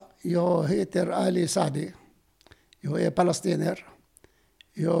Jag heter Ali Saadi. Jag är palestinier.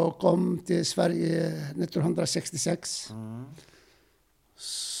 Jag kom till Sverige 1966.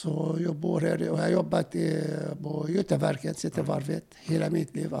 Så jag bor här och har jobbat på Götaverket, Cityvarvet, hela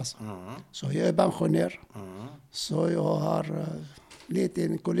mitt liv. Alltså. Så jag är pensionär. Så jag har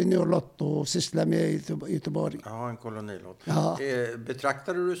lite kolonilott och sysslar med i Göteborg. Ja, en kolonilott. Ja.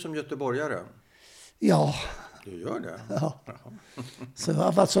 Betraktar du som göteborgare? Ja. Du gör det? Ja. Så jag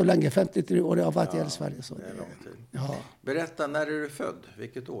har varit så länge, 53 år jag har varit här i Sverige. Så det är lång tid. Ja. Berätta, när är du född?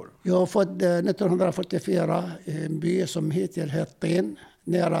 Vilket år? Jag är född 1944 i en by som heter Hettin,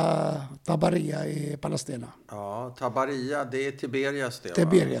 nära Tabaria i Palestina. Ja, Tabaria, det är Tiberias det, va?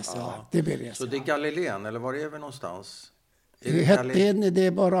 Tiberias, ja. Tiberias, så det är Galileen, eller var är vi någonstans? Hettin, det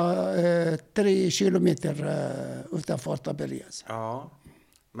är bara 3 kilometer utanför Tiberias. Ja.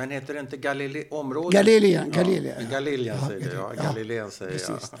 Men heter det inte området? Galileen. Galileen säger det, ja. Galileen säger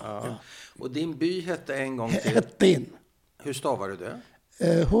jag. Ja. Och din by hette en gång till... Hettin. Hur stavar du det?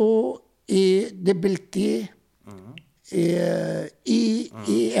 H-E-T-T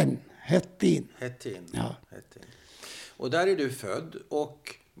I-E-N. Hettin. Hettin. Ja. Hettin. Och där är du född.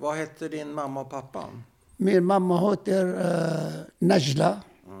 Och vad hette din mamma och pappa? Min mamma heter Najla.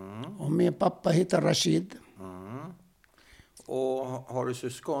 Och min pappa heter Rashid. Och har du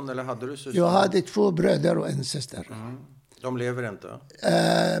syskon eller hade du syskon? Jag hade 2 bröder och en syster. De lever inte?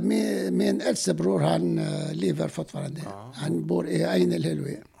 Min äldste bror, han lever fortfarande. Ja. Han bor i Ain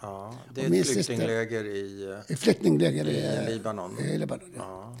el-Helwi. Ja, det är ett flyktingläger i flyktingläger i Libanon. I Libanon,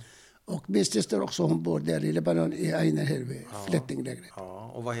 ja. Och min syster också, hon bor där i Libanon i Ain el-Helwi, flyktinglägret.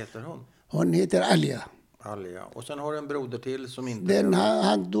 Ja, och vad heter hon? Hon heter Alia. Alia. Och sen har du en broder till som inte...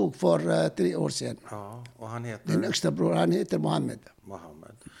 Han dog för 3 år sedan. Ja, och han heter... Den högsta bror, han heter Mohammed.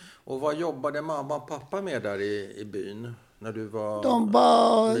 Och vad jobbade mamma och pappa med där i byn? När du var de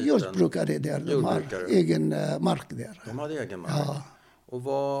var jordbrukare där. De har egen mark där. De hade egen mark? Ja. Och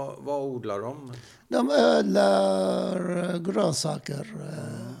vad odlar de? De odlar grönsaker.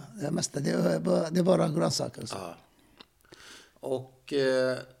 Det mesta, det är bara grönsaker. Ja. Och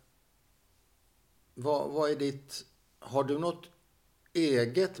vad är ditt... Har du något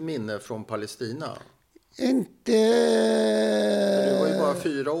eget minne från Palestina? Inte... Du var ju bara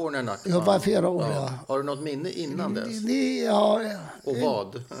 4 år när Nakba. Jag var 4 år, ja. Har du något minne innan dess? Ja. Och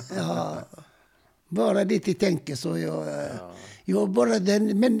vad? Ja, bara lite tänker så. Jag bara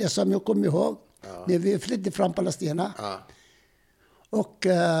den minne som jag kommer ihåg. När vi flyttade från Palestina. Ja. Och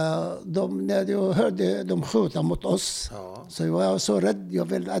när jag hörde de skjuta mot oss. Så jag var så rädd. Jag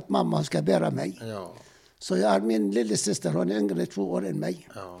ville att mamma ska bära mig. Ja. Så jag har min lilla syster, hon är yngre 2 år än mig.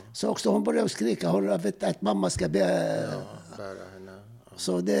 Ja. Så också hon började skrika, hon vet att mamma ska bära henne. Ja.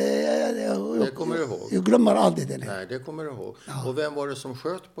 Så det kommer du ihåg? Jag glömmer aldrig det. Nej, det kommer du ihåg. Ja. Och vem var det som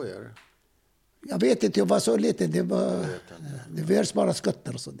sköt på er? Jag vet inte, jag var så liten. Det var bara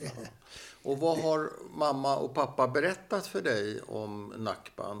skuttar och så. Ja. Och vad har mamma och pappa berättat för dig om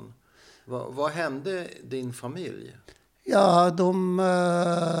Nakban? Vad hände din familj? Ja,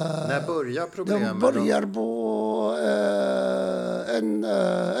 när börjar problemen? De börjar på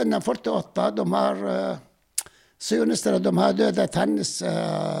innan 48. De har sionisterna, de har dödat hennes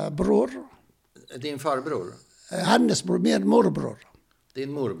bror. Din farbror? Hennes bror, min morbror.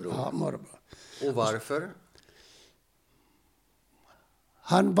 Din morbror? Ja, morbror. Och varför?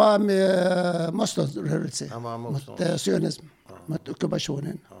 Han var med motståndsrörelse mot sionism, mot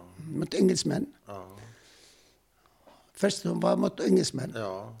ockupationen, mot engelsmän. Ja. Först de var mot engelsmän.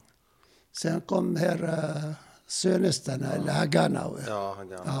 Ja. Sen kom här sionisterna, eller Haganah. Ja,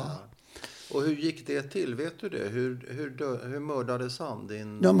 Haganah. Ja. Och hur gick det till? Vet du det? Hur mördades han?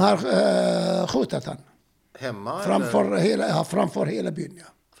 De har skjutit han. Hemma? Framför hela byn, ja.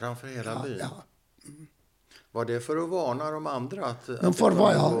 Framför hela byn? Ja. Var det för att varna de andra att de får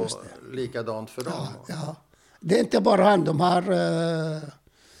vara likadant för dem? Ja. Det är inte bara han, de har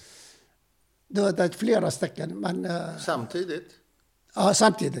dödat flera stycken. Men, samtidigt? Ja,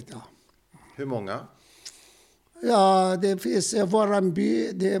 samtidigt, ja. Hur många? Ja, det finns i våran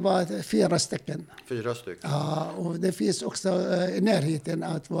by, det var 4 stycken. 4 stycken? Ja, och det finns också i närheten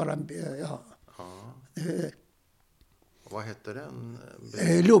av våran by, ja. Vad hette den?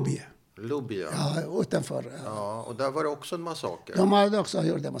 Lubia, ja, utanför. Ja, och där var det också en massaker. De hade också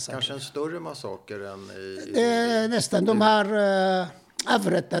gjort en massaker. Kanske en större massaker än nästan. De har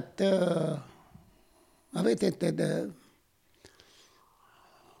avrättat, jag vet inte,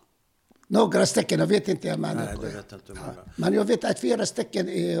 några stycken, jag vet inte. Nej, det vet inte. Men jag vet att 4 stycken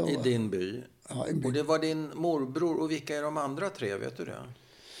är... I din by? Ja, och det var din morbror, och vilka är de andra 3, vet du det?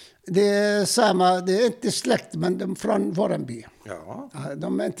 Det är samma, det är inte släkt, men de från våran by. Ja. Ja,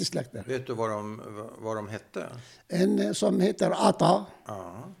 de är inte släkter. Vet du vad de hette? En som heter Ata,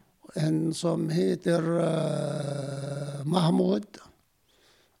 Ja. en som heter Mahmoud.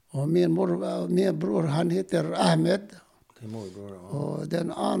 Och min bror, han heter Ahmed. Din morbror, ja. Och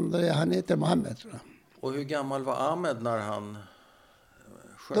den andra, han heter Mohammed, tror jag. Och hur gammal var Ahmed när han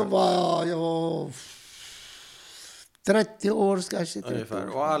sköt? Då var jag 30 år kanske. 30 Ungefär.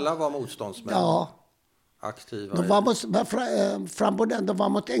 år. Och alla var motståndsmän? Ja, Aktiva? de var från början de var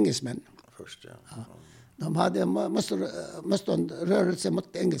mot engelsmän. Först, ja. Ja. De hade motståndsrörelse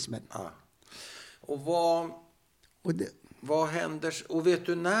mot engelsmän. Ja. Och Och vad händer? Och vet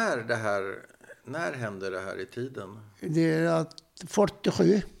du när hände det här i tiden? det är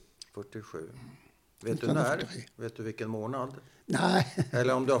 47. 47. Vet du när? 47. Vet du vilken månad? Nej.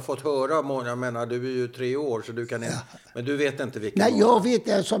 Eller om du har fått höra, jag menar, du är ju 3 år så du kan inte, men du vet inte vilken Nej, månad. jag vet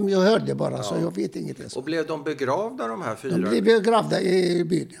det som jag hörde bara, så jag vet ingenting. Och blev de begravda de här 4? De blev begravda i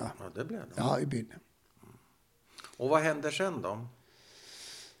byn, ja. Ja, det blev de. Ja, i byn. Och vad händer sen då?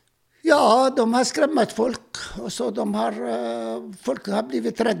 Ja, de har skrämt folk. Och så folk har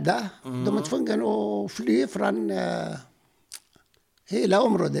blivit rädda. De är tvungna att fly från hela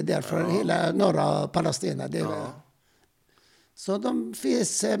området där, från hela norra Palestina. Så de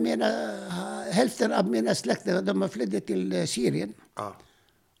finns, hälften av mina släkter, de har flyttat till Syrien. Ja.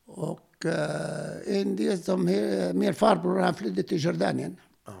 Och en del som min farbror, han flyttade till Jordanien.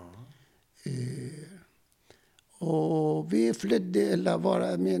 Ja. Och vi flydde,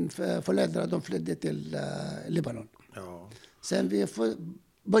 min föräldrar, de flydde till Libanon. Ja. Sen vi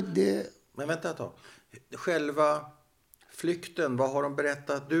bodde... Men vänta ett tag. Själva flykten, vad har de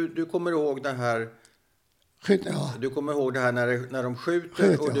berättat? Du kommer ihåg den här... Ja. Du kommer ihåg det här när de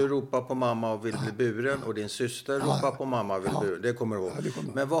skjuter och du ropar på mamma och vill bli buren och din syster ropar på mamma och vill bli buren. Det kommer du ihåg. Ja, det kommer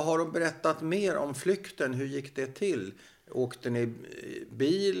jag. Men vad har de berättat mer om flykten? Hur gick det till? Åkte ni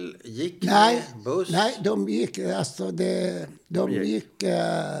bil? Gick ni buss? Nej, de gick, alltså de gick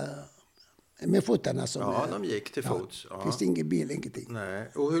med fötterna. Ja, de gick till fots. Det finns ingen bil, ingenting.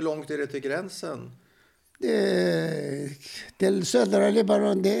 Nej. Och hur långt är det till gränsen? Till södra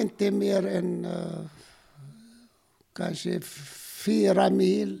Libanon, det är inte mer än kanske 4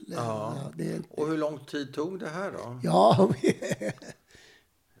 mil. Ja. Och hur lång tid tog det här då? Ja,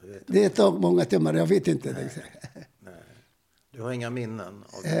 det tog många timmar, jag vet inte. Nej. Du har inga minnen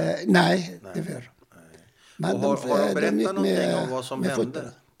av det? Nej, tyvärr. Men har de berättat någonting om vad som hände?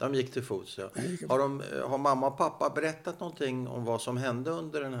 Fötterna. De gick till fots, ja. Har mamma och pappa berättat någonting om vad som hände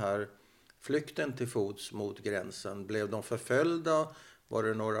under den här flykten till fots mot gränsen? Blev de förföljda? Var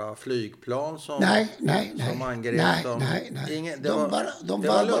det några flygplan som angrep dem? Nej. Det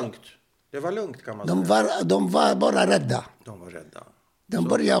var lugnt. Det var lugnt, kan man säga. De var bara rädda. De var rädda. De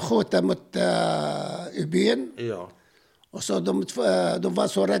började skjuta mot i byn. Ja. Och så de var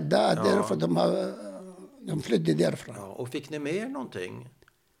så rädda att därför de flydde därifrån. Ja. Och fick ni med er någonting?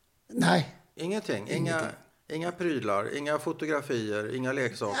 Nej. Ingenting? Inga prylar, inga fotografier, inga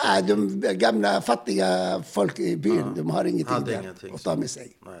leksaker? Ja, de gamla fattiga folk i byn, de har ingenting att ta med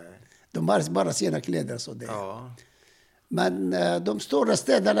sig. Nej. De har bara sina kläder. Så det. Ja. Men de stora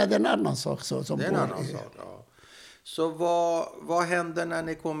städerna, det är en annan sak. Det är en annan sak, ja. Så vad händer när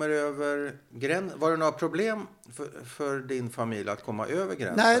ni kommer över gränsen? Var det några problem för din familj att komma över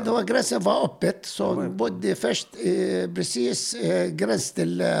gränsen? Nej, gränsen var öppet. Så de bodde först precis gräns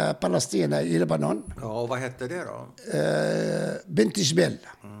till Palestina i Libanon. Ja, och vad hette det då? Bint Jbel.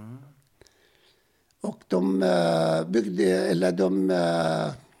 Och de byggde,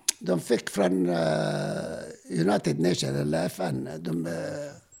 de fick från United Nations eller FN,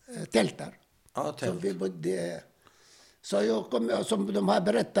 tältar. Ja, tält. Så vi bodde... Så som de har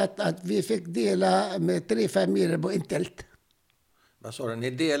berättat att vi fick dela med 3 familjer på en tält. Vad sa du? Ni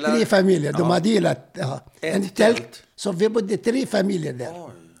delar... 3 familjer, de har delat en tält. Så vi bodde 3 familjer där.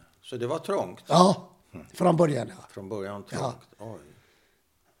 Oj, så det var trångt? Ja, från början. Ja. Från början trångt, oj.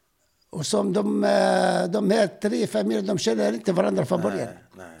 Och som de här 3 familjer, de känner inte varandra från början.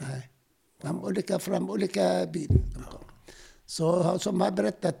 Nej. Från olika byn. Så som har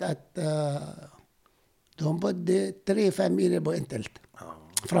berättat att de bodde 3 familjer på en tält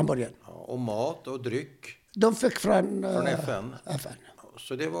från början. Ja, och mat och dryck? De fick från FN? FN.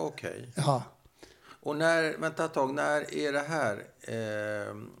 Så det var okej? Ja. Och vänta ett tag, när är det här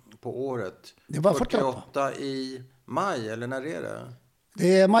på året? Det var 48 i maj, eller när är det?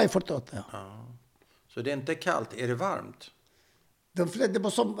 Det är maj 48, ja. Så det är inte kallt, är det varmt? De flydde det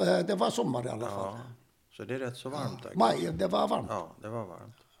var sommar i alla fall. Så det är rätt så varmt. Maj, det var varmt. Ja, det var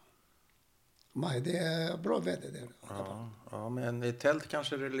varmt. Nej, det är bra väder där. Ja, men i tält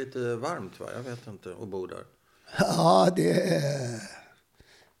kanske det är lite varmt, va? Jag vet inte, att bo där. Ja,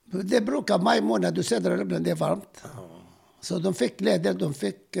 det brukar maj månad, du södra Lebanon, det är varmt. Så de fick kläder, de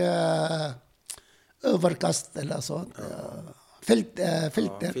fick överkast eller sånt.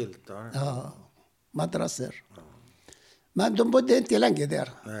 Filter. Ja, madrasser. Men de bodde inte länge där.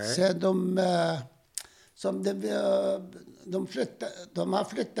 Så de har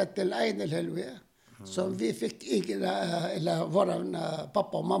flyttat till Ain el-Helwi. Så vi fick våra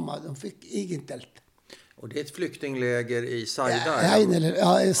pappa och mamma, de fick egen tält. Och det är ett flyktingläger i Saida?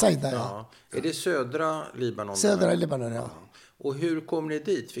 Ja, i Saida, ja. Är det södra Libanon? Södra Libanon, ja. Och hur kom ni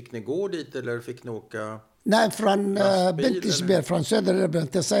dit? Fick ni gå dit eller fick ni åka? Nej, från Bentisberg, från södra Libanon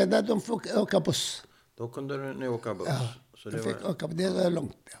till Saida, de fick åka buss. Då kunde ni åka buss? Ja, så det är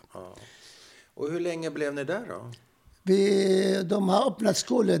långt. Ja. Och hur länge blev ni där då? De har öppnat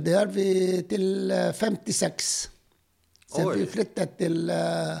skolor där till 56. Sen vi flyttade till...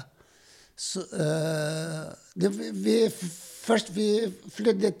 vi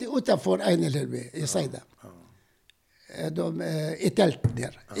flyttade till utanför Ain el-Helwi i Saida. I tält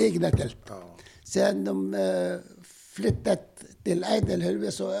där, egna tält. Sen de flyttade till Ain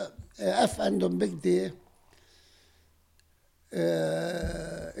el-Helwi, så FN de byggde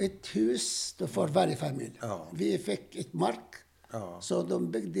ett hus för varje familj. Vi fick ett mark, så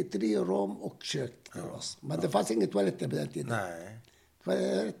de byggde 3 rum och kök till oss. Men det fanns inga toaletter på den tiden. Nej.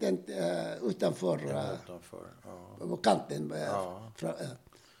 Toaletten utanför på kanten.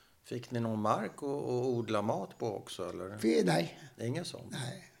 Fick ni någon mark och odla mat på också? Eller? Nej. Inget sånt?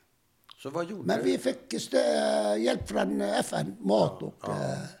 Nej. Så vad gjorde Men vi fick hjälp från FN, mat och...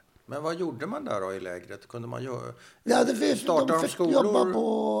 Men vad gjorde man där då i lägret? Kunde man göra? De fick jobba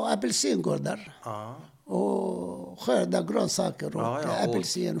på apelsingårdar. Och skörda grönsaker och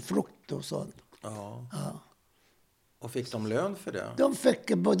apelsin, frukt och sånt. Och fick de lön för det? De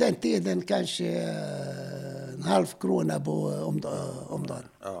fick på den tiden kanske 0,5 krona om dagen.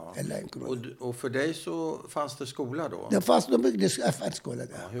 Eller 1 krona. Och för dig så fanns det skola då? De byggde FN-skola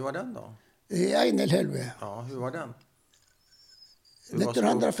där. Hur var den då? I Ain el-Helwi. Ja, hur var den?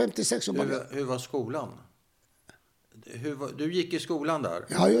 1956. Hur var skolan? Du gick i skolan där?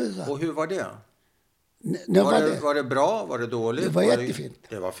 Ja, just det. Och hur var det? Var det bra? Var det dåligt? Det var jättefint.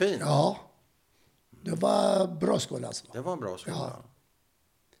 Det var fint? Ja. Det var bra skola alltså. Det var en bra skola. Ja.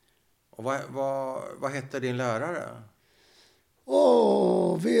 Och vad hette din lärare?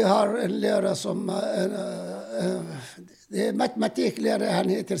 Vi har en lärare som... det är matematiklärare, han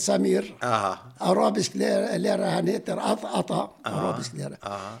heter Samir. Arabisk lärare, han heter Ata. Arabisk lärare.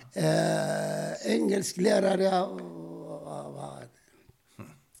 Engelsk lärare...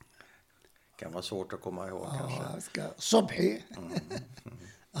 Kan vara svårt att komma ihåg kanske. Sobhi.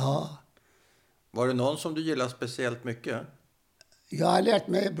 Var det någon som du gillade speciellt mycket? Jag har lärt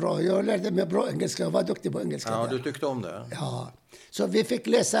mig bra. Jag lärde mig bra engelska. Jag var duktig på engelska. Ja, du tyckte om det? Ja. Så vi fick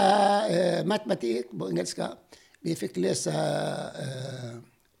läsa matematik på engelska. Vi fick läsa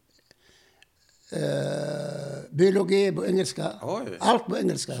biologi på engelska. Oj. Allt på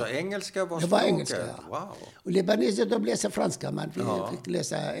engelska. Så engelska var språket? Det var engelska, ja. Wow. Och libaneser, de läser franska, men vi fick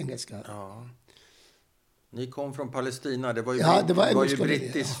läsa engelska. Ja. Ni kom från Palestina, det var ju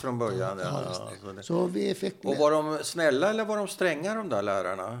brittiskt från början. Så vi fick... Och var de snälla eller var de stränga, de där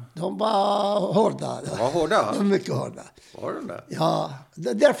lärarna? De var hårda. De var hårda? De var mycket hårda. Var de det? Ja,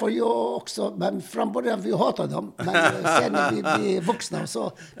 därför jag också, men från början vi hatade dem. Men sen när vi blev vuxna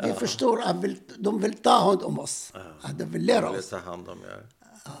så vi förstår att de vill ta hand om oss. Att de vill lära oss. Ta hand om er.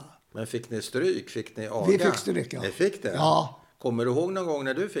 Men fick ni stryk? Fick ni aga? Vi fick stryk, ja. Ni fick det? Ja. Kommer du ihåg någon gång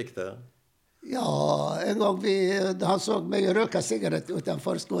när du fick det? Ja, en gång han såg mig röka cigarett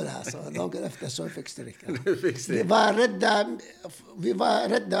utanför skolan. Så dagen efter så fick stryk. Vi var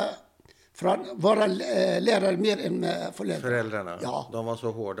rädda från våra lärare mer än föräldrarna. Ja. De var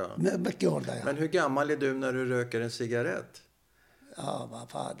så hårda. Mycket hårda, ja. Men hur gammal är du när du röker en cigarett? Ja, vad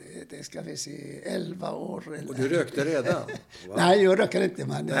fan, det ska vi se, 11 år. Och du rökte redan? Wow. Nej, jag röker inte.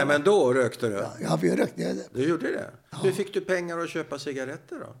 Men då rökte du? Ja, vi rökte. Du gjorde det? Ja. Hur fick du pengar att köpa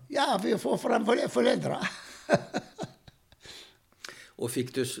cigaretter då? Ja, vi får från föräldrar. Och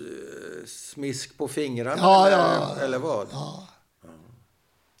fick du smisk på fingrarna? Eller vad? Ja.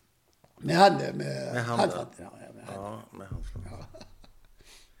 Med handen. Med handflaten. Ja, med handflaten. Ja.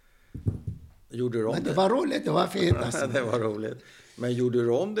 Gjorde du om det? Det var roligt, det var fint. Alltså. Det var roligt. Men gjorde du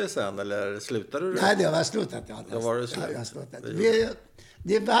om det sen eller slutade du? Nej, det var slutat. Ja, Då var det slut. Ja, slutat.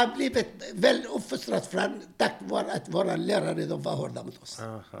 Det har blivit väl uppfostrat från tack vare att våra lärare de var hårda mot oss.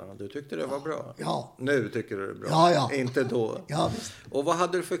 Aha, du tyckte det var bra? Ja. Nu tycker du det är bra? Ja. Inte då? Ja, visst. Och vad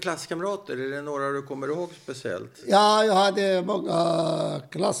hade du för klasskamrater? Är det några du kommer ihåg speciellt? Ja, jag hade många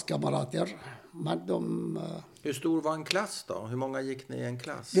klasskamrater. Men Hur stor var en klass då? Hur många gick ni i en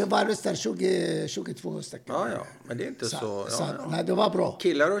klass? det var nästan 22 stycken. Ja, men det är inte så... Ja. Nej, det var bra.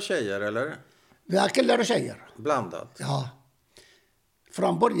 Killar och tjejer, eller? Vi har killar och tjejer. Blandat? Ja.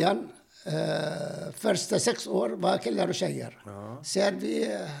 Från början, första 6 år var killar och tjejer. Ja. Sen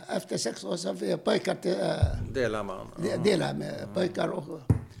efter 6 år så vi pojkar till... Delar man? Delar med pojkar och...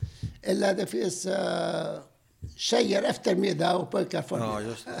 Eller det finns tjejer eftermiddag och pojkar förmiddag. Ja,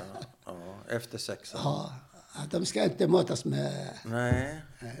 just det. Ja, efter 6. Ja, de ska inte mötas med... Nej.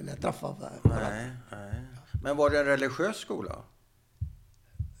 Eller träffa. Nej. Men var det en religiös skola?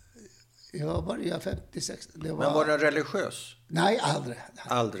 Jag började 56. Men var den religiös? Nej, aldrig.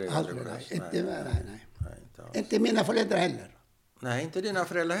 Aldrig religiös. Nej. Inte, inte mina föräldrar heller. Nej, inte dina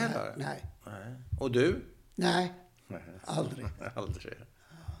föräldrar heller? Nej. Och du? Nej, aldrig. Aldrig.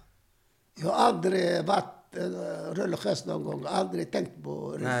 Jag har aldrig varit religiös någon gång. Aldrig tänkt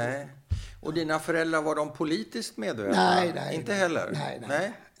på religion. Nej. Och dina föräldrar, var de politiskt medvetna? Nej. Inte heller?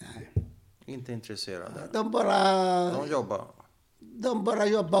 Nej. Inte intresserade? De bara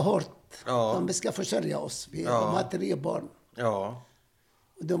jobbar hårt. Ja. De ska försörja oss. De har 3 barn. Ja.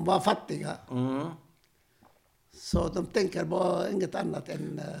 De var fattiga. Så de tänker bara inget annat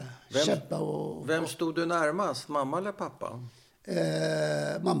än köpa och... Vem stod du närmast? Mamma eller pappa?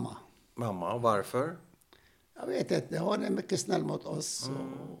 Mamma. Mamma, och varför? Jag vet inte. Hon är mycket snäll mot oss.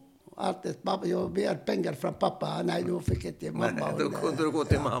 Alltid, pappa, jag begär pengar från pappa. Nej, du fick inte mamma. Nej, då kunde du gå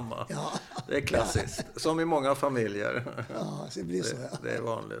till mamma. Ja. Det är klassiskt. Som i många familjer. Ja, det blir så. Ja. Det är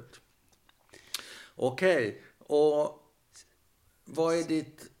vanligt. Okej. Och vad är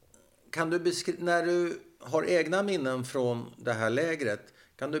ditt... Kan du när du har egna minnen från det här lägret,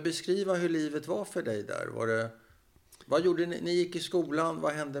 kan du beskriva hur livet var för dig där? Vad gjorde ni? Ni gick i skolan.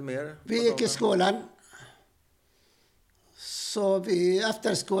 Vad hände mer? Vi gick i skolan. Så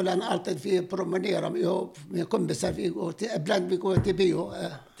efter skolan alltid vi promenerar med kompisar. Ibland vi går till bio.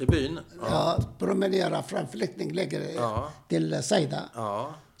 Till byn? Ja, promenerar från flyktingläger till Saida.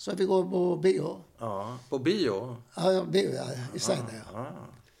 Ja. Så vi går på bio. Ja, på bio? Ja, bio i Saida. Ja.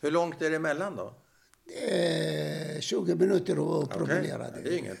 Hur långt är det emellan då? 20 minuter att promenera. Det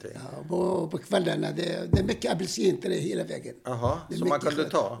är ingenting. Ja, på kvällarna det är mycket apelsinträd hela vägen. Jaha, så man kunde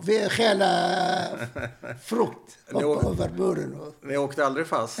ta? Vi stjäla frukt över muren. Ni åkte aldrig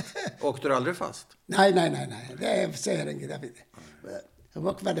fast? Åkte du aldrig fast? Nej. Det säger inget.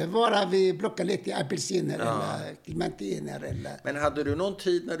 Bara vi plockade lite apelsiner eller clementiner. Eller... Men hade du någon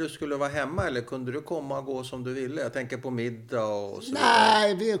tid när du skulle vara hemma eller kunde du komma och gå som du ville? Jag tänker på middag och så.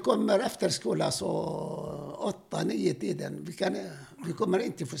 Nej, vi kommer efter skolan så 8-9 tiden. Vi kommer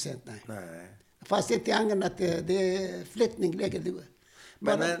inte för sent. Nej. Fast inte angående att det är flyttningsläge.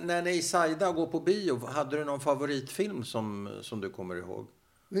 Men när ni i Saida går på bio, hade du någon favoritfilm som du kommer ihåg?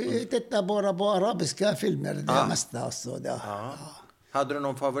 Vi tittar bara på arabiska filmer. Det mesta. Alltså, ja. Hade du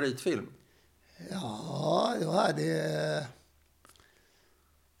någon favoritfilm? Ja, jag hade...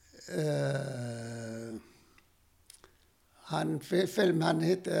 Han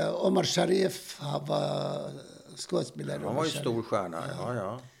hette Omar Sharif. Han var skådespelare. Han var ju stor stjärna.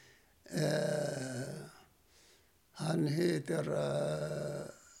 Ja. Han heter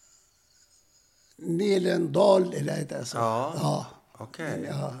Nilen Dahl. Eller heter så. Ja. Okej.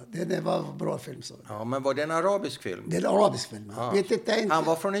 Ja, det var en bra film. Så. Ja, men var det en arabisk film? Det är en arabisk film. Ja. Vet inte. Han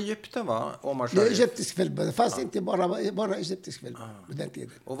var från Egypten, va? Omar Sharif. Det är egyptisk film. Det fanns inte bara egyptisk film på den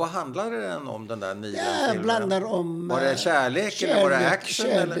tiden. Och vad handlade den om, den där Nilen-filmen? Blandar om... Var det kärlek eller var det action?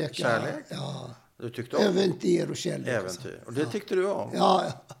 Kärlek? Ja. Du tyckte om? Äventyr och kärlek. Äventyr. Och det tyckte du om? Ja.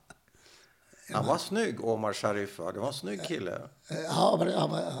 Han var snygg, Omar Sharif. Det var en snygg kille. Ja,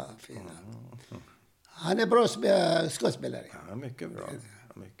 han var fin. Han är bra skådespelare. Ja, mycket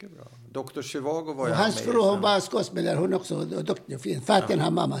bra. Dr. Zhivago var ju hans fru, hon var skådespelare. Hon är också duktig och fin. Fatin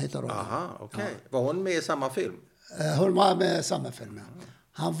Hamama heter hon. Aha, okej. Var hon med i samma film? Hon var med i samma film.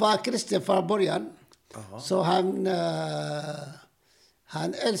 Han var kristen från början. Så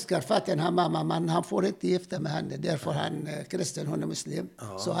han älskar Fatin Hamama, men han får inte gifta med henne. Därför han kristen, hon är muslim.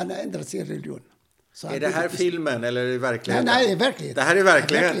 Så han har ändrat sin religion. Så är det här filmen eller är det verkligheten? Nej, det är verkligheten. Det här är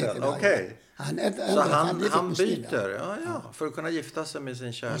verkligheten, okej. Så han byter, ja, för att kunna gifta sig med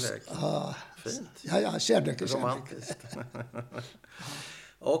sin kärlek. Fint. Ja, kärlek. Romantiskt.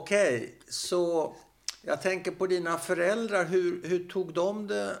 Okej, så jag tänker på dina föräldrar. Hur tog de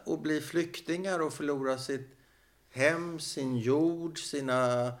det att bli flyktingar och förlora hem, sin jord,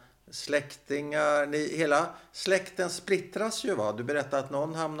 sina släktingar. Hela släkten splittras ju, va? Du berättade att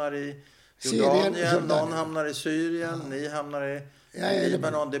någon hamnar i Jordanien, någon hamnar i Syrien, ni hamnar i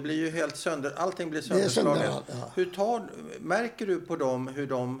Libanon. Det blir ju helt sönder. Allting blir sönderslaget. Märker du på dem hur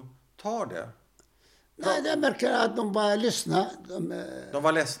de tar det? Nej, jag märker att de var ledsna. De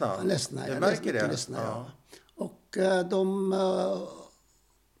var ledsna? Du märker det? Ledsna, ja. Och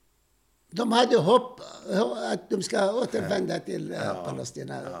de hade hopp att de ska återvända till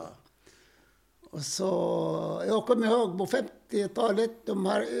Palestina. Ja. Och så, jag kommer ihåg på 50-talet, de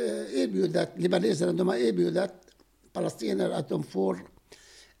har erbjudit palestinier att de får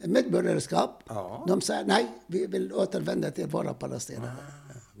medborgarskap. Ja. De sa nej, vi vill återvända till våra palestinier.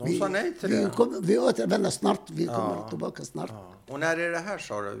 De sa nej till det? Vi återvänder snart, vi kommer tillbaka snart. Ja. Och när är det här,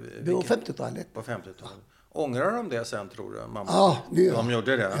 sa du? På 50-talet. På 50-talet. Ångrar de det sen, tror du, mamma? Ja, de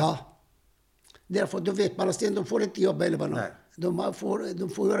gjorde det? Ja. Därför, du vet, palestinier, de får inte jobba i Libanon. De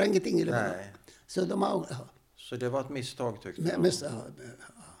får göra ingenting i Libanon. Nej. Så det var ett misstag, tyckte du?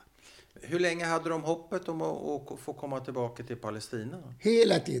 Hur länge hade de hoppet om att få komma tillbaka till Palestina?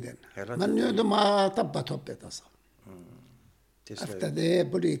 Hela tiden. Men nu de har tappat hoppet, alltså. Efter det är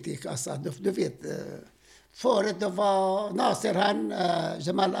politik, alltså. Du vet, förut det var Nasser,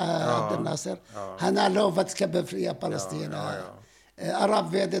 Jamal Abdel Nasser. Ja. Han har lovat att ska befria Palestina.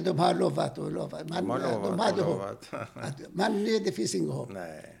 Arabvärlden, de har lovat och lovat. Men de hade hopp. Men nu det finns inget hopp.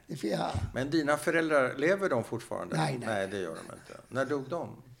 Nej. Men dina föräldrar, lever de fortfarande? Nej, det gör de inte. När dog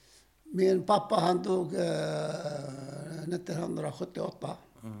de? Min pappa, han dog 1978.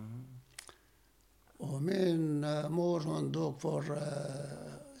 Och min mor, hon dog för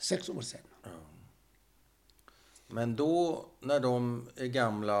 6 år sedan. Ja. Men då, när de är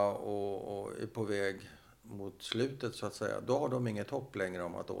gamla och är på väg mot slutet, så att säga, då har de inget hopp längre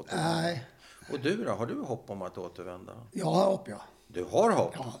om att återvända? Nej. Och du då, har du hopp om att återvända? Jag har hopp, ja. Du har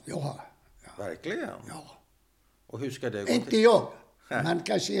hopp? Ja, jag har. Ja. Verkligen? Ja. Och hur ska det gå inte till? Jag. Men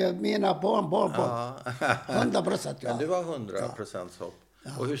kanske mina barnbarn. 100%. Men du har 100% hopp.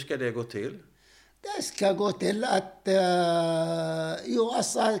 Ja. Och hur ska det gå till? Det ska gå till att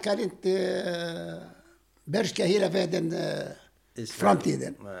USA kan inte behärska hela världen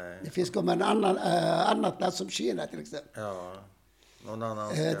framtiden. Nej. Det finns en annat land som Kina till exempel. Ja, någon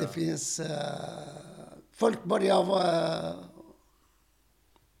annan ska... Det finns... folk börjar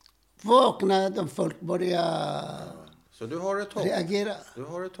vakna, folk börjar Så du har ett hopp? Reagera. Du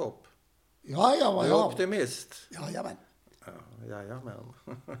har ett hopp? Ja, du är optimist? Jajamän. Jajamän.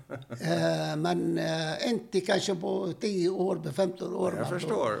 Men inte kanske på 10 år, på 15 år. Jag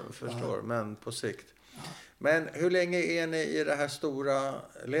förstår, men på sikt. Ja. Men hur länge är ni i det här stora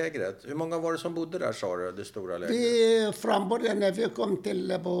lägret? Hur många var det som bodde där, sa du, det stora lägret? Från början när vi kom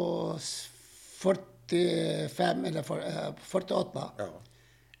till på 45 eller 48. Ja.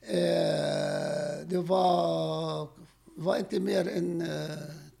 Det var inte mer än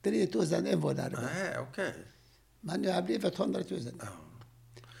 3000 invånare. Nej, okej. Men det har blivit 100 000. Ja.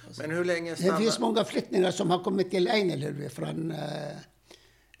 Men hur länge stannar... Det finns många flyktingar som har kommit till Einelhöv från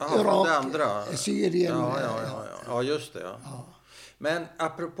Irak, från Syrien. Ja, just det. Ja. Men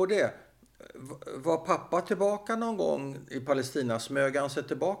apropå det, var pappa tillbaka någon gång i Palestina? Smög han sig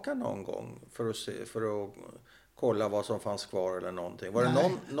tillbaka någon gång för att kolla vad som fanns kvar eller någonting? Var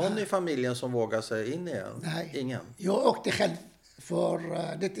det någon i familjen som vågade sig in igen? Nej. Ingen? Jag åkte själv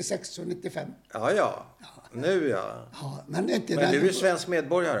för 96 och 95. Ja. Nu ja. Men inte men du är svensk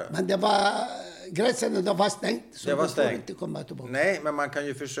medborgare. Men det var gränsen, det var stängt. Så det var stängt. Inte komma tillbaka. Nej, men man kan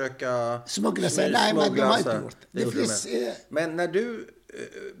ju försöka smuggla sig. Nej, men de har inte gjort. Men när du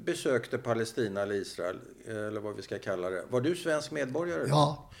besökte Palestina eller Israel, eller vad vi ska kalla det, var du svensk medborgare?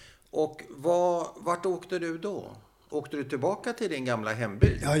 Ja. Och vart åkte du då? Åkte du tillbaka till din gamla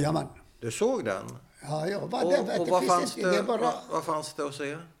hemby? Jajamän. Du såg den? Ja. Och vad fanns det att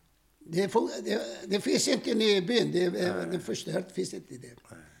se? Det finns inte i byn. Det förstört finns inte det.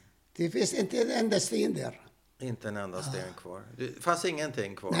 Nej. Det finns inte en enda sten där. Inte en enda sten kvar. Det fanns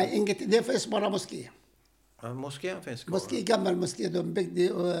ingenting kvar? Nej, ingenting. Det finns bara moské. Ja, moskén finns kvar? Gammal moské. De byggde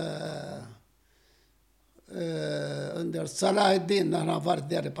under Salahuddin när han var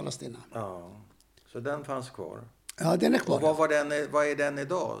där i Palestina. Ja, så den fanns kvar? Ja, den är kvar. Och vad är den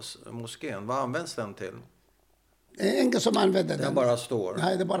idag, moskén? Vad används den till? Ingen som använder den. Den bara står?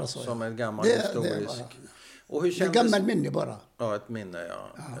 Nej, det bara så. Som en gammal historisk. Och hur kändes... Det är gammal minne bara. Ja, ett minne, ja.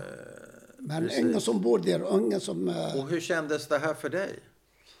 Men ingen som bor där och ingen som... Och hur kändes det här för dig?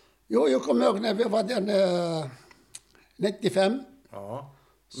 Jo, jag kommer ihåg när vi var där 95. Ja.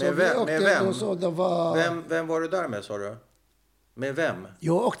 Med vem? Så det var... Vem var du där med, sa du? Med vem?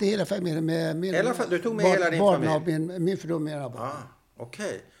 Jag åkte hela familjen med min Du tog med hela din familj? Barn och min fru och mina barn.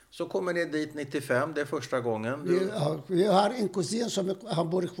 Okej. Så kommer ni dit 95, det är första gången? Vi har en kusin som han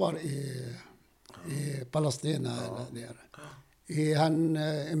bor kvar i Palestina. Där. I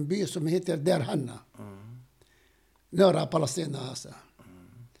en by som heter Derhanna. Norra Palestina. Alltså.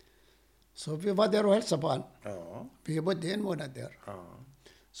 Så vi var där och hälsade på honom. Ja. Vi bodde en månad där.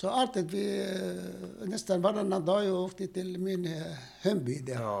 Så alltid nästan varannan dag jag åkte till min hemby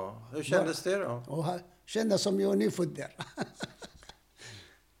där. Ja. Hur kändes det då? Och kändes som jag är nyfödd där.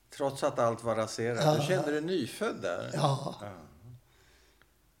 Trots att allt var raserat. Du kände dig nyfödd där? Ja.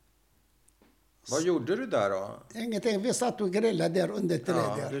 Vad gjorde du där då? Ingenting. Vi satt och grillade där under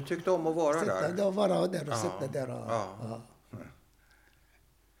trädet. Ja, du tyckte om att vara där? Vara där och sitta där. Ja.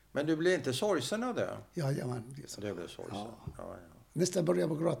 Men du blev inte sorgsen av det? Ja, du blev sorgsen. Ja. Nästan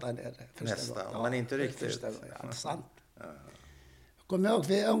började jag gråta där. Nästan, men inte riktigt. Sant. Kommer jag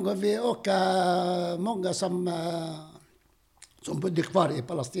ihåg, vi åker många som bodde kvar i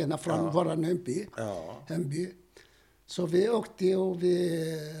Palestina från vår hemby. Så vi åkte och vi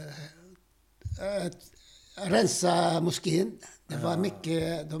rensade moskén. Det var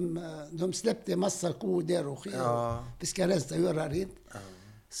mycket, de släppte massa kor där och vi ska rensa och göra rent.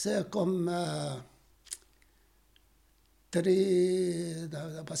 Så kom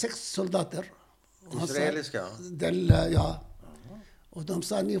 6 soldater. Israeliska? Och de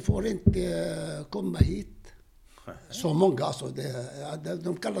sa, ni får inte komma hit. Så många, alltså.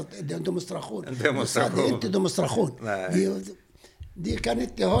 De kallar det en demonstration. En demonstration? Det är inte demonstration. Nej. De kan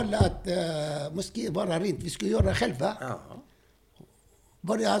inte hålla att moskén vara rent. Vi ska göra själva.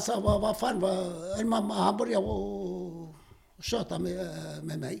 Han sa, vad fan, han började tjata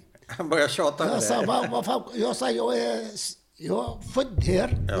med mig. Han började tjata med dig? Jag sa, jag är född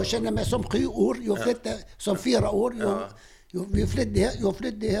här. Jag känner mig som 7 år. Jag flyttade som 4 år. Jag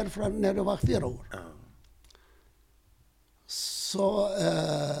flyttade här från när jag var 4 år. Så,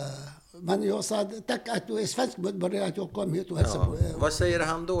 men jag sa, tack att du är svensk medborgare att jag kom hit och hälsade på. Vad säger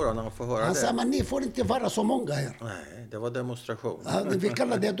han då när han får höra det? Han sa, men ni får inte vara så många här. Nej, det var demonstration. Vi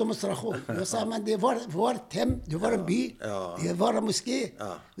kallar det demonstration. Jag sa, men det var vårt hem, det var en by, det var en moské.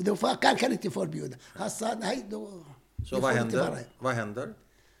 Då kan inte förbjuda. Han sa, nej, då... Så vad händer?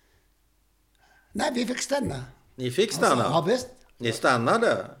 Nej, vi fick stanna. Ni fick stanna? Ja, visst. Ni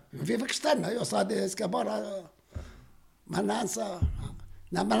stannade? Vi fick stanna. Jag sa, det ska bara... Men han sa,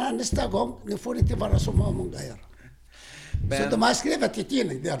 nej, men nästa gång, ni får inte vara så många här. Så de har skrivit i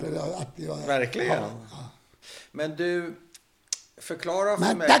tidningen där att jag... Verkligen? Men du, förklara för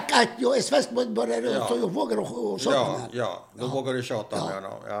mig... Men tack att jag är svensk medborgare så jag vågar tjata med då vågar du tjata med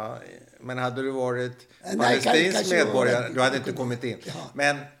honom. Ja. Men hade du varit palestinsk medborgare, du hade inte kommit in.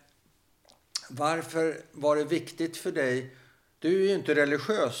 Men varför var det viktigt för dig? Du är ju inte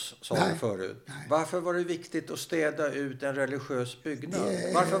religiös, sa du förut. Nej. Varför var det viktigt att städa ut en religiös byggnad?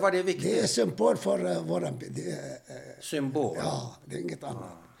 Varför var det viktigt? Det är symbol för våran... Symbol? Ja, det är inget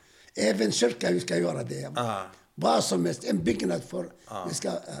annat. Även kyrkan vi ska göra det. Vad som helst, en byggnad för...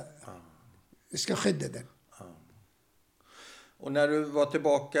 Vi ska skydda den. Och när du var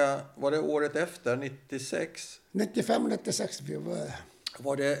tillbaka, var det året efter, 96? 95 och 96.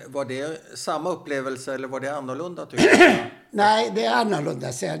 Var det samma upplevelse eller var det annorlunda tycker du? Nej, det är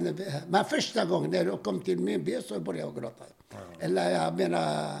annorlunda. Men första gången när jag kom till min by så började jag gråta. Eller jag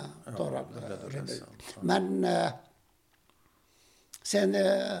menar tårar. Men sen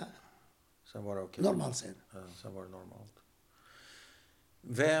var det okej. Normalt sen. Sen var det normalt.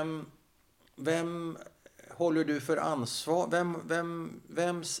 Vem håller du för ansvar?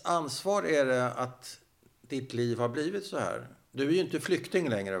 Vems ansvar är det att ditt liv har blivit så här? Du är ju inte flykting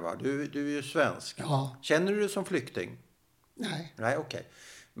längre, va? Du är ju svensk. Ja. Känner du dig som flykting? Nej. Nej, okej.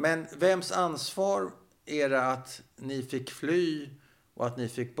 Men vems ansvar är det att ni fick fly och att ni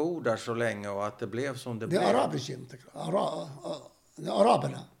fick bo där så länge och att det blev som det blev? Det är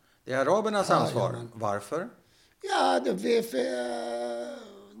araberna. Det är arabernas ansvar. Ja, varför? Ja,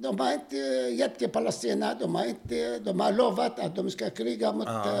 de har inte gett till Palestina. De har lovat att de ska kriga mot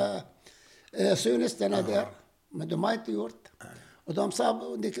sionisterna där. Men de har inte gjort. Och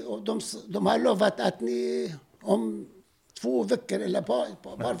de har lovat att ni om 2 veckor eller ett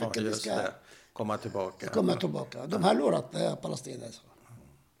par veckor ni ska komma tillbaka. De har lovat Palestina.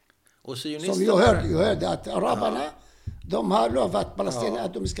 Och sionisterna? Som jag hörde att araberna, de har lovat Palestina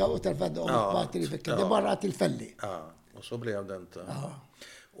att de ska återvända om ett par 3 veckor. Det är bara tillfälligt. Ja, och så blev det inte. Ja.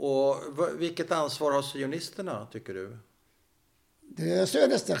 Och vilket ansvar har sionisterna, tycker du? Det är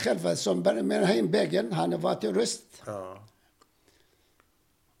sionister själva som Menachem Begin, han var terrorist. Ja.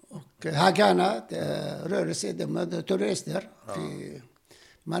 Haganah, rörelse, de är terrorister.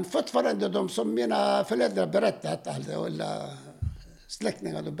 Men fortfarande de som mina föräldrar berättat, eller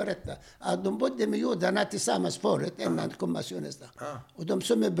släktingar de berättar, att de bodde med judarna tillsammans förut innan det kom sionister. Och de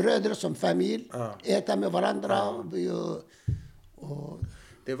som är bröder, som familj, äter med varandra. Och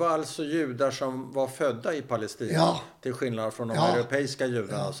det var alltså judar som var födda i Palestina, till skillnad från de europeiska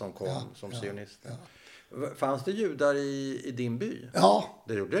judarna som kom som sionister. Fanns det judar i din by? Ja.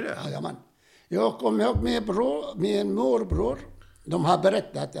 Det gjorde det? Ja, jag kommer ihåg min morbror. De har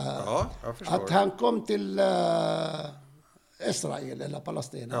berättat att han kom till Israel eller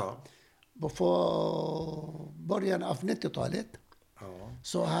Palestina på början av 90-talet.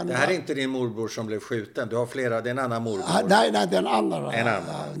 Så det här är inte din morbror som blev skjuten. Du har flera, det är en annan morbror. Nej, det är en annan.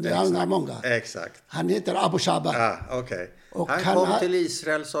 Det är många. Exakt. Han heter Abu Shaba. Okay. Han kom till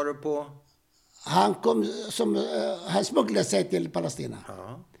Israel, sa du på? Han smugglade sig till Palestina.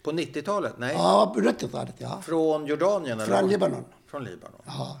 På 90-talet? Nej. Ja, på 90-talet, ja. Från Jordanien? Eller? Från Libanon. Från Libanon.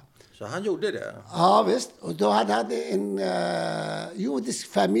 Ja. Så han gjorde det? Ja, visst. Och då hade han en judisk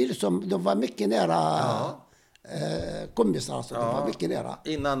familj som de var mycket nära kompisar. Alltså. De var mycket nära.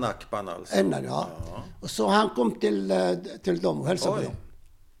 Innan Nakban alltså? Innan, ja. Och så han kom till dem och hälsade på dem.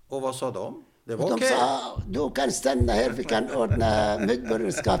 Och vad sa de? Det var de okej. Sa, du kan stanna här, vi kan ordna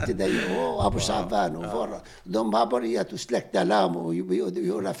medborgarskap till dig och Abu Shaban och våra. De har börjat att släkta lamm och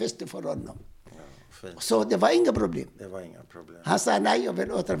göra fester för honom. Så det var inga problem. Han sa nej, jag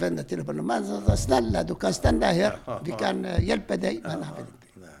vill återvända till honom. Man sa snälla, du kan stanna här, vi kan hjälpa dig. Men han vill inte.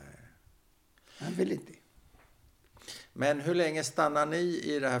 Han vill inte. Men hur länge stannar ni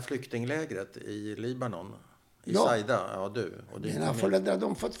i det här flyktinglägret i Libanon? I Saida? Ja, du och din mina föräldrar,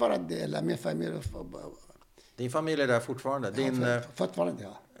 de fortfarande, eller min familj. Din familj är där fortfarande? Din fortfarande,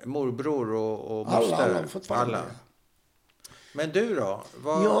 morbror och moster? Alla fortfarande. Alla. Men du då?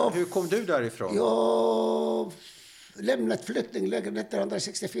 Hur kom du därifrån? Jag lämnade flyktinglägret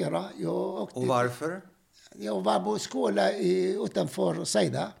 1964. Och varför? Jag var på skola utanför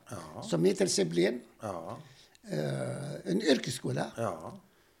Saida som heter Siblin. En yrkesskola.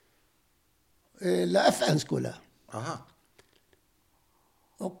 Eller FN-skola.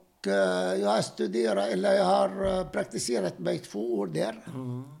 Och jag har studerat, eller jag har praktiserat mig 2 år där.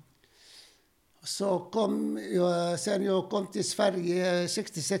 Så sen jag kom till Sverige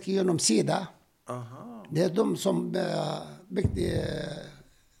 66 genom Sida. Det är de som byggde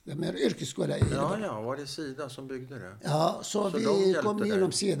de här yrkesskolan. Var det Sida som byggde det? Ja, så vi kom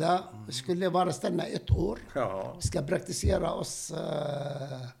genom Sida. Vi skulle bara stanna 1 år. Vi ska praktisera oss.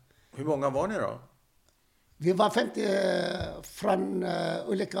 Hur många var ni då? Vi var 50 från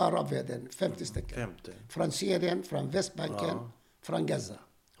olika arabvärlden. 50 stycken. 50. Från Syrien, från Västbanken, från Gaza,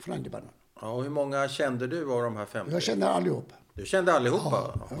 från Libanon. Och hur många kände du av de här 50? Jag kände allihop. Du kände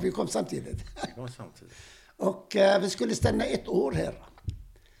allihopa? Ja, vi kom samtidigt. Och vi skulle stanna 1 år här.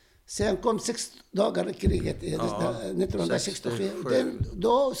 Sen kom 6 dagar i kriget 1967.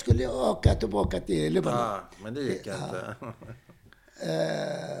 Då skulle jag åka tillbaka till Libanon. Men det gick inte.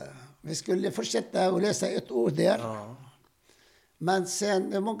 Vi skulle fortsätta att läsa 1 år där. Men sen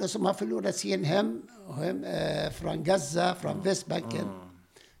det är många som har förlorat sin hem från Gaza, från Västbanken.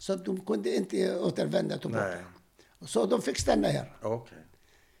 Så de kunde inte återvända tillbaka. Så de fick stanna här.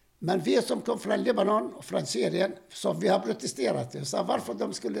 Men vi som kom från Libanon och från Syrien, så vi har protesterat. Vi sa varför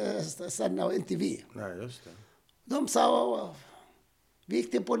de skulle stanna och inte vi. Nej, just det. De sa, vi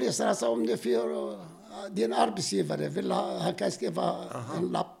gick till polisen och sa om det för din arbetsgivare vill han kan skriva en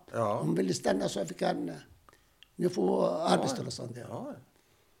lapp. Om vill stanna så vi kan nu få arbetstillstånd.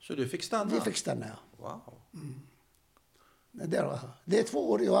 Så du fick stanna? Vi fick stanna, Wow. Det är 2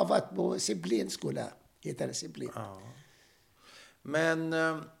 år jag har varit på Siblin skola. Heter det Siblin. Men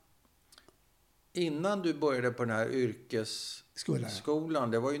innan du började på den här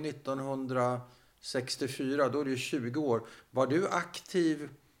yrkesskolan, det var ju 1964, då är du 20 år. Var du aktiv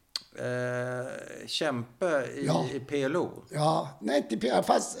kämpe i PLO? Ja, nej inte PLO,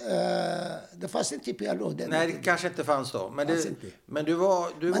 fast det fanns inte PLO. Nej, det kanske inte fanns då. Men du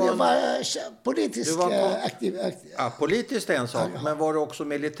var jag var politiskt aktiv. Ja, politiskt är en sak, men var du också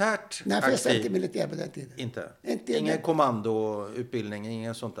militärt aktiv? Nej, jag var inte militär på den tiden. Inte ingen kommandoutbildning,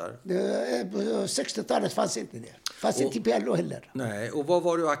 ingen sånt där? På 60-talet fanns inte det. Fanns inte PLO heller. Nej, och vad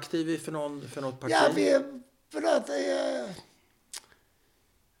var du aktiv i för något parti?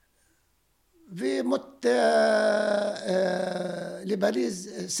 Vi mötte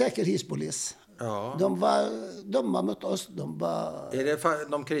Libanese säkerhetspolis. De var mot oss. Är det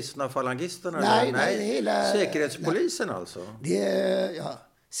de kristna falangisterna? Nej. Hela säkerhetspolisen alltså? Det är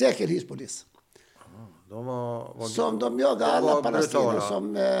säkerhetspolis. Som de jagar alla palestinier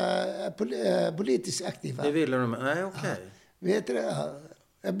som politiskt aktiva. Det ville de? Nej, okej. Vet du,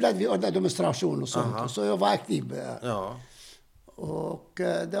 ibland vi ordnade demonstration och sånt. Och så jag var aktiv. Ja. Och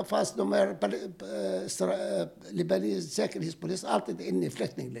där fanns de här libanesisk säkerhetspolis alltid inne i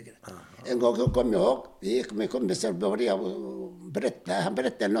flyktinglägret. En gång jag kommer ihåg, vi gick med kompisar och berättade, han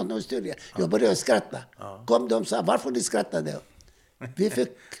berättade någon historia. Jag började skratta. Kom de och sa, varför ni skrattade? Vi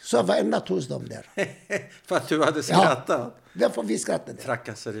fick sova en natt hos dem där. För att du hade skrattat? Ja, därför vi skrattade.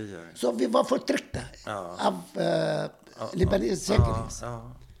 Trakasserier. Så vi var förtryckta av libanesisk säkerhet.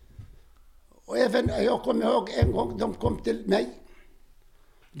 Och även, jag kommer ihåg en gång, de kom till mig.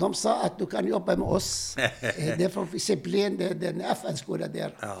 De sa att du kan jobba med oss. Det är från disciplin, det är den FN-skola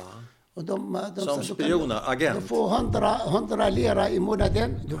där. Och de som spiona, agent. Du får 100 lira i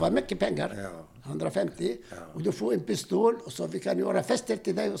månaden. Det var mycket pengar. 150. Och du får en pistol. Och så vi kan göra fester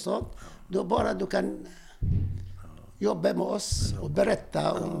till dig och sånt. Då bara du kan jobba med oss och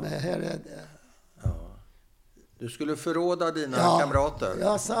berätta om här. Du skulle förråda dina kamrater.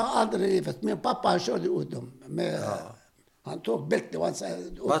 Jag sa aldrig i livet. Min pappa han körde ut dem. Han tog bälte.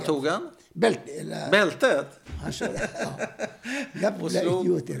 Vad tog han? Bälte. Bältet? Han körde, Jävla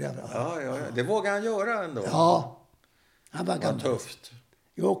idioter. Det vågade han göra ändå. Ja. Han var gammal. Tufft.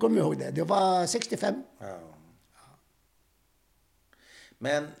 Jag kommer ihåg det. Det var 65.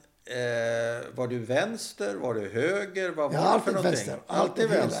 Men var du vänster? Var du höger? Vad var Ja, det för någonting? Vänster. Alltid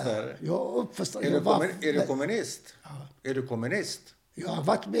vänster? Är du kommunist? Är du kommunist? Jag har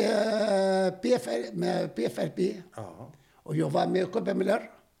varit med PFLP. Och jag var med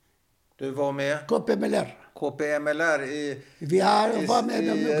KPMLR. Du var med? KPMLR Vi var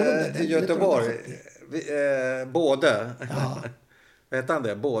med i Göteborg. Både. Vet han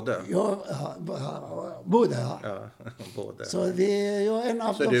det? Både? Ja, både. Både. Så jag är en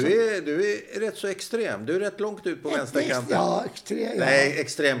av så du är rätt så extrem. Du är rätt långt ut på vänsterkanten. Ja, extrem. Nej,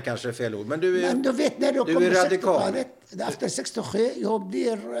 extrem kanske är fel ord. Men du vet när du är radikal. Efter 67, jag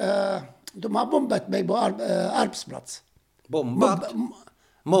blir... de har bombat mig på arbetsplats. Bombat?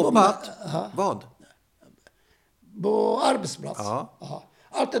 Mobbat? Vad? På arbetsplats.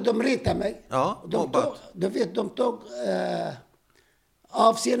 Alltid de retar mig. De tog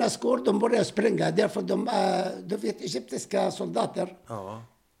av sina skor, de började springa. Därför du vet, egyptiska soldater.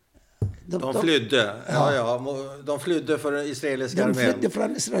 De flydde. De flydde för israeliska armén. De flydde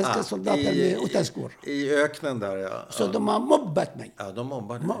från israeliska soldater utan skor. I öknen där, Så de har mobbat mig. De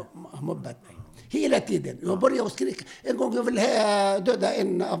mobbade mig. Hela tiden. Jag började skrika. En gång jag ville döda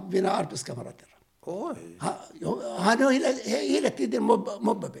en av mina arbetskamrater. Oj. Han hela tiden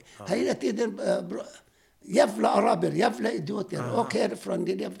mobbat mig. Han hela tiden... jävla araber, jävla idioter. Och härifrån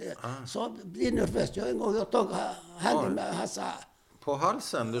din jävla... Så blir nervös. En gång jag tog handen med hans... På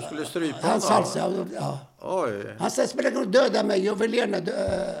halsen? Du skulle strypa honom? Hans hals, Oj. Han sa, spelar ingen döda mig, jag vill gärna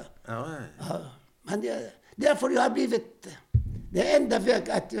Men därför jag har blivit... Det enda väg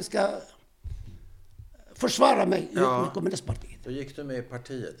att jag ska försvara mig med kommunistpartiet. Då gick du med i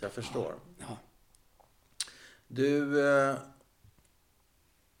partiet, jag förstår. Du...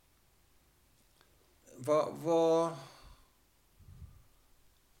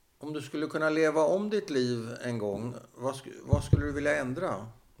 Om du skulle kunna leva om ditt liv en gång, vad skulle du vilja ändra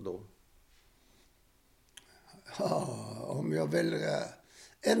då? Om jag vill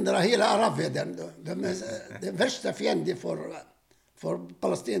ändra hela arabvärlden. Den värsta fienden för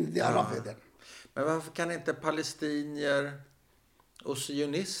palestinier är arabvärlden. Men varför kan inte palestinier och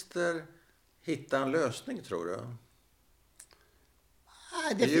sionister hitta en lösning, tror du?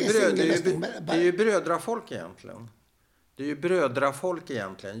 Det är ju brödrafolk egentligen. Det är ju brödrafolk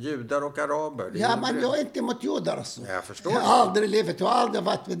egentligen. Judar och araber. Men jag är inte mot judar alltså. Jag förstår. Jag har aldrig levat. Jag har aldrig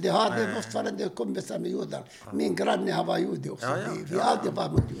varit med det. Jag hade fortfarande kompisar med judar. Min granne har varit jude också. Vi har aldrig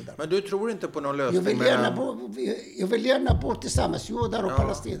varit mot judar. Men du tror inte på någon lösning? Jag vill gärna bo tillsammans. Judar och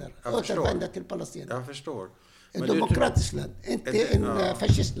palestinier. Återvända till Palestina. Jag förstår. Ett demokratiskt land. Inte en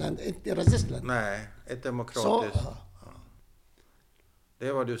fascistland. Inte rasistland. Nej, ett demokratiskt. Det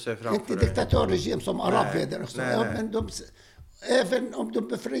är vad du ser framför dig. Inte diktatorregim som arabvärlden också. Men även om de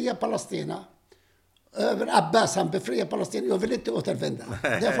befriar Palestina. Över Abbas, han befriar Palestina. Jag vill inte återvända.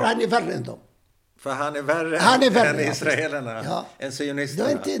 Därför han är värre än dem. För han är värre än israelerna. Än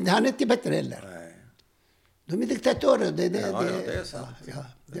sionisterna. Han är inte bättre heller. Nej. De är diktatorer. Det är sant.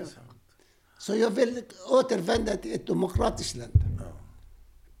 Det är sant. Så jag vill återvända till ett demokratiskt land.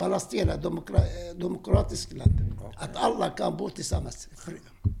 Palestina, demokratiskt land. Okay. Att alla kan bo tillsammans.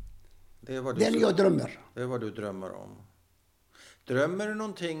 Det är vad jag drömmer. Det är vad du drömmer om. Drömmer du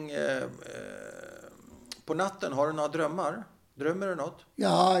någonting på natten? Har du några drömmar? Drömmer du något?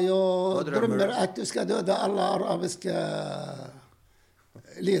 Ja, jag drömmer att du ska döda alla arabiska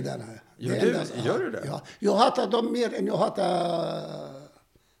ledarna. Gör du det? Ja, jag hatar dem mer än jag hatar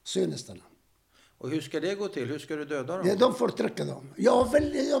sionisterna. Och hur ska det gå till? Hur ska du döda dem? De förtrycker dem. Jag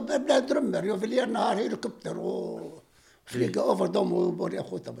drömmer. Jag vill gärna ha helikopter och flyga över dem och börja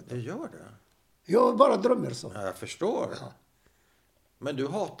skjuta med dem. Du gör det? Jag bara drömmer så. Ja, jag förstår. Ja. Men du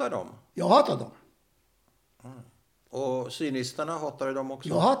hatar dem? Jag hatar dem. Och sionisterna hatar du dem också?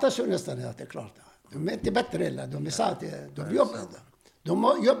 Jag hatar sionisterna, det är klart. De är inte bättre heller.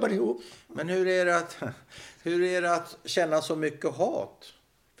 De jobbar ihop. Men hur är det att känna så mycket hat?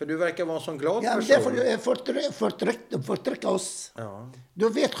 För du verkar vara en sån glad person. De förtrycker oss. Ja. Du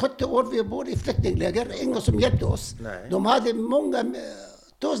vet, 70 år vi bor i flyktingläger. Ingen som hjälpte oss. Nej. De hade många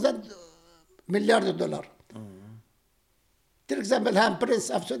 1000 miljarder dollar. Till exempel han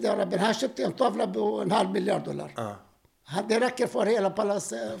prins av Saudiarabien. Han köpte en tavla på $500 miljoner. Det räcker för hela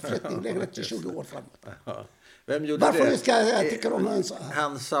Pallas flyktinglägret till 20 år framåt. Vem gjorde Varför det? Ska jag tycka om han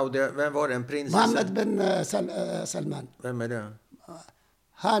vem var det? En prins? Mohammed bin Salman. Vem är det?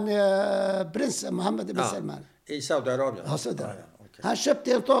 Han är prins Mohammed bin Salman. I Saudiarabien? Ja, Saudiarabien. Okay. Han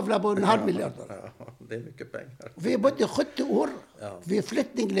köpte en tavla på $500 miljoner. Ja, det är mycket pengar. Vi bodde 70 år vid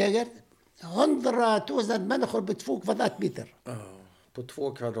flyktingläger. 100 000 människor på 2 kvadratmeter. På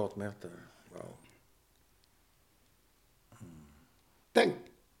 2 kvadratmeter. Wow. Tänk.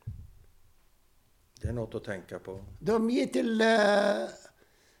 Det är något att tänka på. De ger till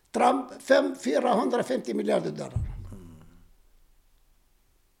Trump 450 miljarder dollar.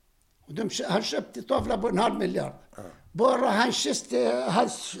 Och han köpte tavla på $500 miljoner. Bara han kysste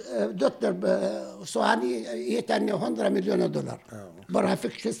hans dotter så han gett henne $100 miljoner. Bara han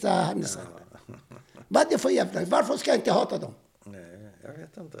fick kyssa hennes. Vad är det för jävla? Varför ska jag inte hata dem? Nej, jag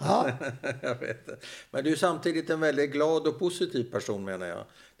vet inte. Ja. Jag vet inte. Men du är samtidigt en väldigt glad och positiv person, menar jag.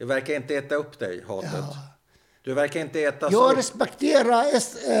 Det verkar inte äta upp dig, hatet. Ja. Du verkar inte äta... Jag respekterar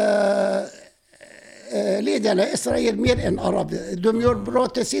ledarna i Israel mer än araber. De gör bra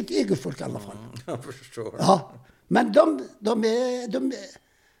till sitt eget folk i alla fall. Jag förstår. Ja. Men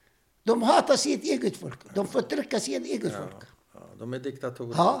de hatar sitt eget folk. De förtrycker sitt eget folk. Ja, de är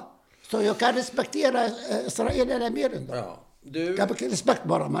diktatorer. Ja. Så jag kan respektera israelerna mer än dem. Ja. Jag kan respekt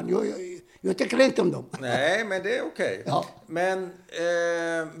bara, men jag tycker inte om dem. Nej, men det är okej. Ja. Men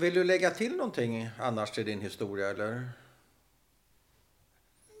vill du lägga till någonting annars till din historia, eller?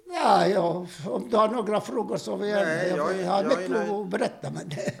 Ja, om du har några frågor så vill jag har mycket att berätta.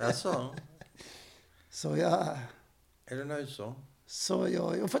 Men alltså. Så jag... Är du nöjd så? Så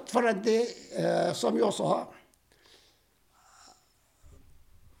jag fortfarande, som jag sa,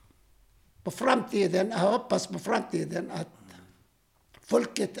 på framtiden, jag hoppas på framtiden att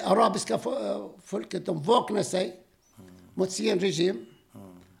arabiska folket, de vaknar sig mot sin regim.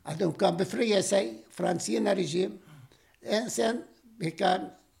 Att de kan befria sig från sin regim. Sen vi kan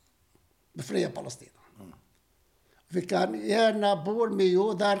befria Palestina. Vi kan gärna bo med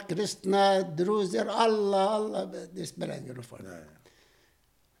judar, kristna, druser, alla. Det spelar ingen roll för det.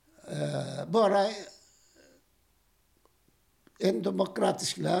 Bara en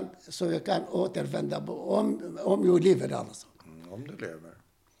demokratisk land så vi kan återvända om jag lever alltså. Om du lever.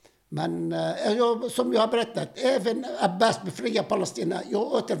 Men som jag har berättat, även Abbas befriar Palestina, jag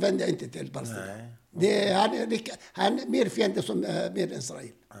återvänder inte till Palestina. Han är mer fiende som med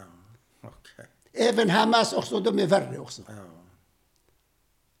Israel. Okay. Även Hamas också, de är värre också.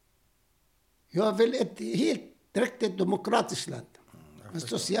 Jag vill ett helt riktigt demokratiskt land. En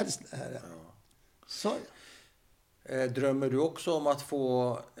socialist. Så. Drömmer du också om att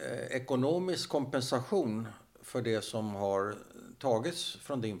få ekonomisk kompensation för det som har tagits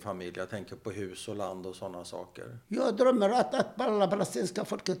från din familj? Jag tänker på hus och land och sådana saker. Jag drömmer att alla palestinska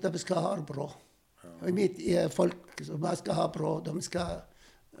folket ska ha bra. Mitt folk ska ha bra. De ska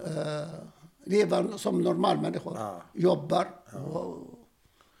leva som normal människor. Jobbar och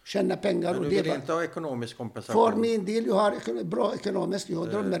tjäna pengar. Men du vill inte ha ekonomisk kompensation? För min del, jag har bra ekonomiskt. Jag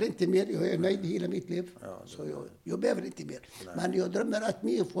drömmer inte mer. Jag är nöjd hela mitt liv. Så jag behöver inte mer. Nej. Men jag drömmer att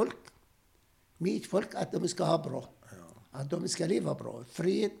mitt folk att de ska ha bra. Att de ska leva bra.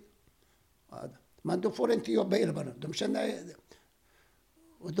 Fred. Men de får inte jobba hela tiden. De känner...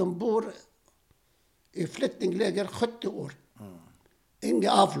 Och de bor i flyktingläger 70 år.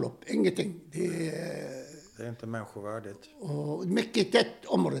 Inga avlopp, ingenting. Det är inte människovärdigt. Och mycket tätt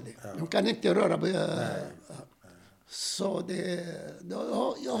område. De kan inte röra på... Så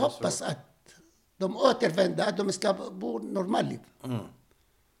jag hoppas att de återvänder, att de ska bo normalt.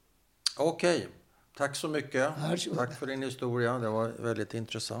 Okej. Tack så mycket. Tack för din historia. Det var väldigt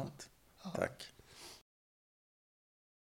intressant. Tack.